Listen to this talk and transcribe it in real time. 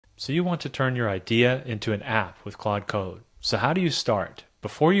So you want to turn your idea into an app with Claude Code. So how do you start?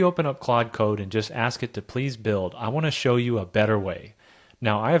 Before you open up Claude Code and just ask it to please build, I want to show you a better way.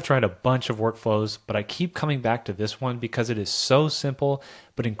 Now, I have tried a bunch of workflows, but I keep coming back to this one because it is so simple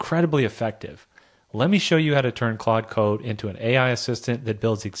but incredibly effective. Let me show you how to turn Claude Code into an AI assistant that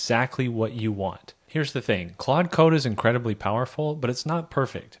builds exactly what you want. Here's the thing, Claude Code is incredibly powerful, but it's not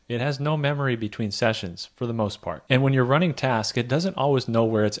perfect. It has no memory between sessions, for the most part. And when you're running tasks, it doesn't always know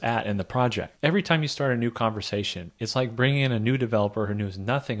where it's at in the project. Every time you start a new conversation, it's like bringing in a new developer who knows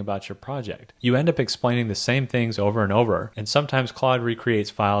nothing about your project. You end up explaining the same things over and over, and sometimes Claude recreates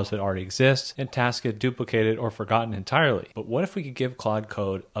files that already exist, and tasks get duplicated or forgotten entirely. But what if we could give Claude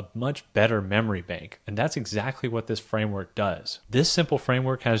Code a much better memory bank? And that's exactly what this framework does. This simple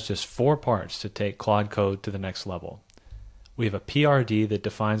framework has just 4 parts to take Claude Code to the next level. We have a PRD that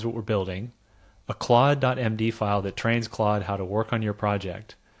defines what we're building, a Claude.md file that trains Claude how to work on your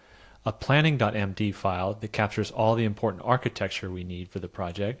project, a PLANNING.md file that captures all the important architecture we need for the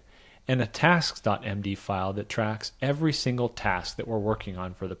project, and a TASKS.md file that tracks every single task that we're working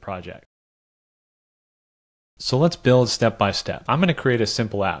on for the project. So let's build step by step. I'm going to create a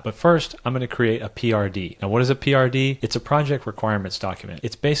simple app, but first I'm going to create a PRD. Now what is a PRD? It's a project requirements document.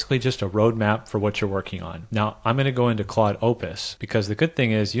 It's basically just a roadmap for what you're working on. Now I'm going to go into Claude Opus because the good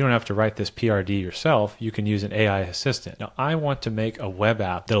thing is you don't have to write this PRD yourself. You can use an AI assistant. Now I want to make a web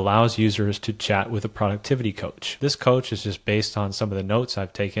app that allows users to chat with a productivity coach. This coach is just based on some of the notes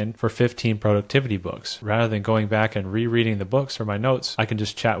I've taken for 15 productivity books. Rather than going back and rereading the books or my notes, I can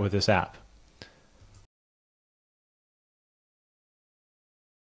just chat with this app.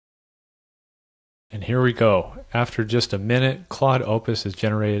 And here we go. After just a minute, Claude Opus has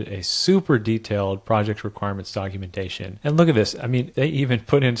generated a super detailed project requirements documentation. And look at this. I mean, they even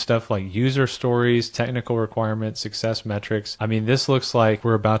put in stuff like user stories, technical requirements, success metrics. I mean, this looks like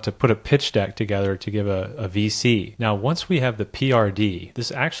we're about to put a pitch deck together to give a VC. Now, once we have the PRD,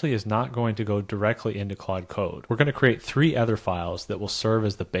 this actually is not going to go directly into Claude Code. We're going to create 3 other files that will serve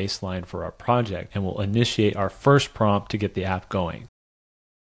as the baseline for our project and will initiate our first prompt to get the app going.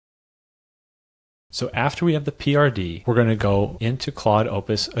 So after we have the PRD, we're going to go into Claude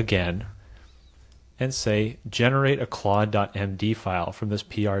Opus again and say, generate a Claude.md file from this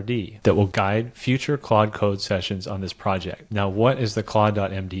PRD that will guide future Claude Code sessions on this project. Now, what is the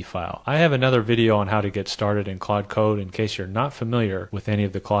Claude.md file? I have another video on how to get started in Claude Code in case you're not familiar with any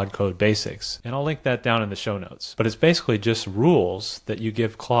of the Claude Code basics, and I'll link that down in the show notes. But it's basically just rules that you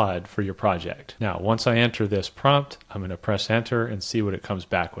give Claude for your project. Now, once I enter this prompt, I'm going to press enter and see what it comes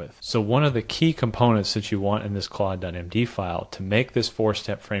back with. So one of the key components that you want in this Claude.md file to make this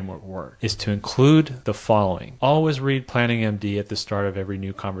 4-step framework work is to include the following. Always read Planning.md at the start of every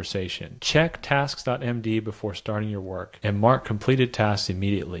new conversation. Check TASKS.md before starting your work and mark completed tasks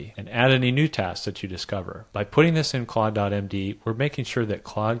immediately and add any new tasks that you discover. By putting this in Claude.md, we're making sure that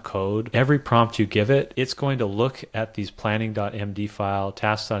Claude Code, every prompt you give it, it's going to look at these Planning.md file,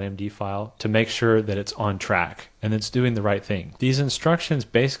 TASKS.md file to make sure that it's on track and it's doing the right thing. These instructions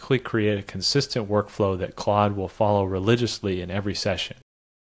basically create a consistent workflow that Claude will follow religiously in every session.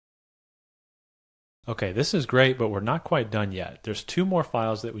 Okay, this is great, but we're not quite done yet. There's 2 more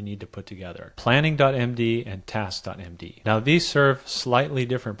files that we need to put together, Planning.md and TASKS.md. Now these serve slightly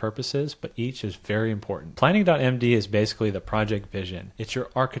different purposes, but each is very important. Planning.md is basically the project vision. It's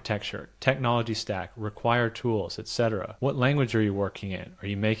your architecture, technology stack, required tools, etc. What language are you working in? Are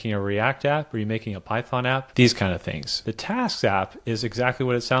you making a React app? Are you making a Python app? These kind of things. The Tasks app is exactly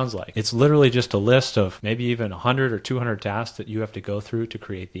what it sounds like. It's literally just a list of maybe even 100 or 200 tasks that you have to go through to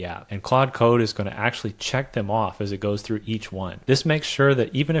create the app. And Claude Code is going to actually check them off as it goes through each one. This makes sure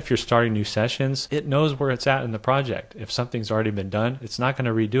that even if you're starting new sessions, it knows where it's at in the project. If something's already been done, it's not going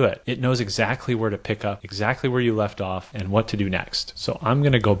to redo it. It knows exactly where to pick up, exactly where you left off, and what to do next. So I'm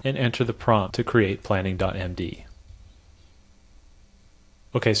going to go and enter the prompt to create Planning.md.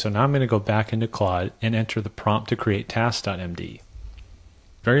 Okay, so now I'm going to go back into Claude and enter the prompt to create Tasks.md.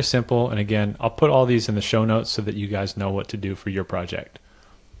 Very simple, and again, I'll put all these in the show notes so that you guys know what to do for your project.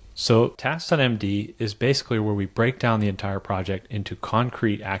 So Tasks.md is basically where we break down the entire project into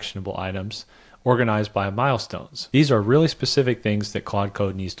concrete actionable items organized by milestones. These are really specific things that Claude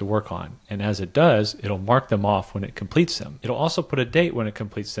Code needs to work on, and as it does, it'll mark them off when it completes them. It'll also put a date when it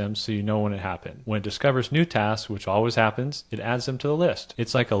completes them so you know when it happened. When it discovers new tasks, which always happens, it adds them to the list.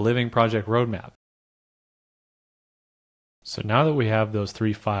 It's like a living project roadmap. So now that we have those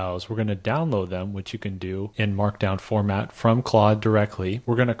 3 files, we're going to download them, which you can do in Markdown format from Claude directly.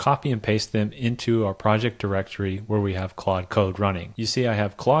 We're going to copy and paste them into our project directory where we have Claude Code running. You see I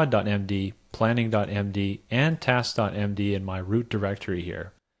have Claude.md, Planning.md, and Tasks.md in my root directory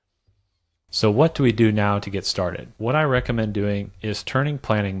here. So what do we do now to get started? What I recommend doing is turning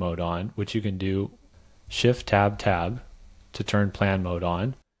planning mode on, which you can do Shift-Tab to turn plan mode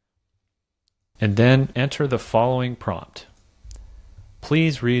on, and then enter the following prompt.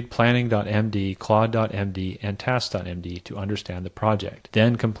 Please read Planning.md, Claude.md, and TASKS.md to understand the project.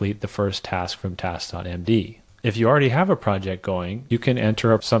 Then complete the first task from TASKS.md. If you already have a project going, you can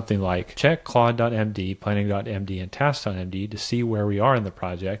enter up something like check Claude.md, Planning.md, and TASKS.md to see where we are in the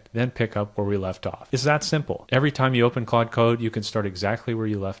project, then pick up where we left off. It's that simple. Every time you open Claude Code, you can start exactly where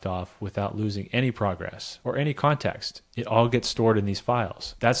you left off without losing any progress or any context. It all gets stored in these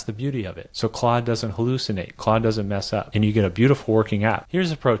files. That's the beauty of it. So Claude doesn't hallucinate, Claude doesn't mess up, and you get a beautiful working app.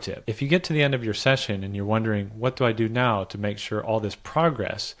 Here's a pro tip. If you get to the end of your session and you're wondering, what do I do now to make sure all this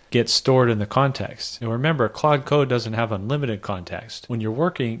progress gets stored in the context? And remember, Claude Code doesn't have unlimited context. When you're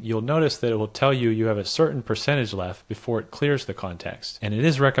working, you'll notice that it will tell you you have a certain percentage left before it clears the context. And it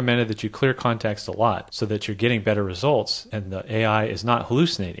is recommended that you clear context a lot so that you're getting better results and the AI is not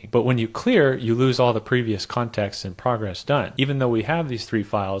hallucinating. But when you clear, you lose all the previous context and progress done. Even though we have these three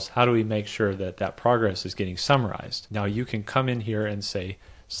files, how do we make sure that that progress is getting summarized? Now you can come in here and say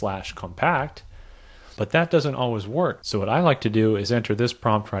 /compact, but that doesn't always work. So what I like to do is enter this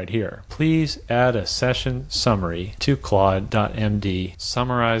prompt right here. Please add a session summary to Claude.md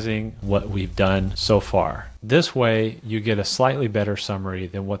summarizing what we've done so far. This way you get a slightly better summary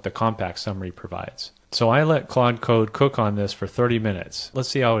than what the compact summary provides. So I let Claude Code cook on this for 30 minutes. Let's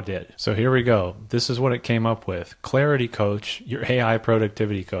see how it did. So here we go. This is what it came up with. Clarity Coach, your AI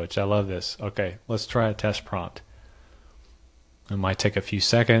productivity coach. I love this. Okay, let's try a test prompt. It might take a few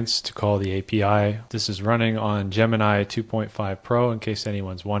seconds to call the API. This is running on Gemini 2.5 Pro in case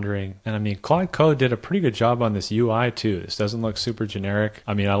anyone's wondering. And I mean, Claude Code did a pretty good job on this UI too. This doesn't look super generic.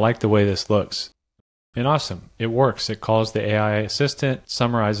 I mean, I like the way this looks. And awesome, it works. It calls the AI assistant,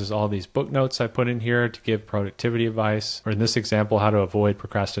 summarizes all these book notes I put in here to give productivity advice, or in this example, how to avoid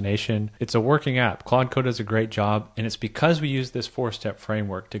procrastination. It's a working app. Claude Code does a great job, and it's because we use this 4-step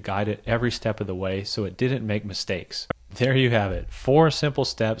framework to guide it every step of the way so it didn't make mistakes. There you have it. 4 simple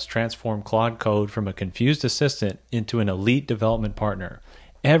steps transform Claude Code from a confused assistant into an elite development partner.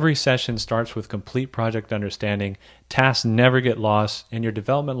 Every session starts with complete project understanding, tasks never get lost, and your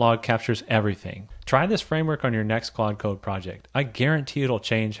development log captures everything. Try this framework on your next Claude Code project. I guarantee it'll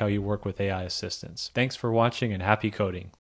change how you work with AI assistants. Thanks for watching and happy coding.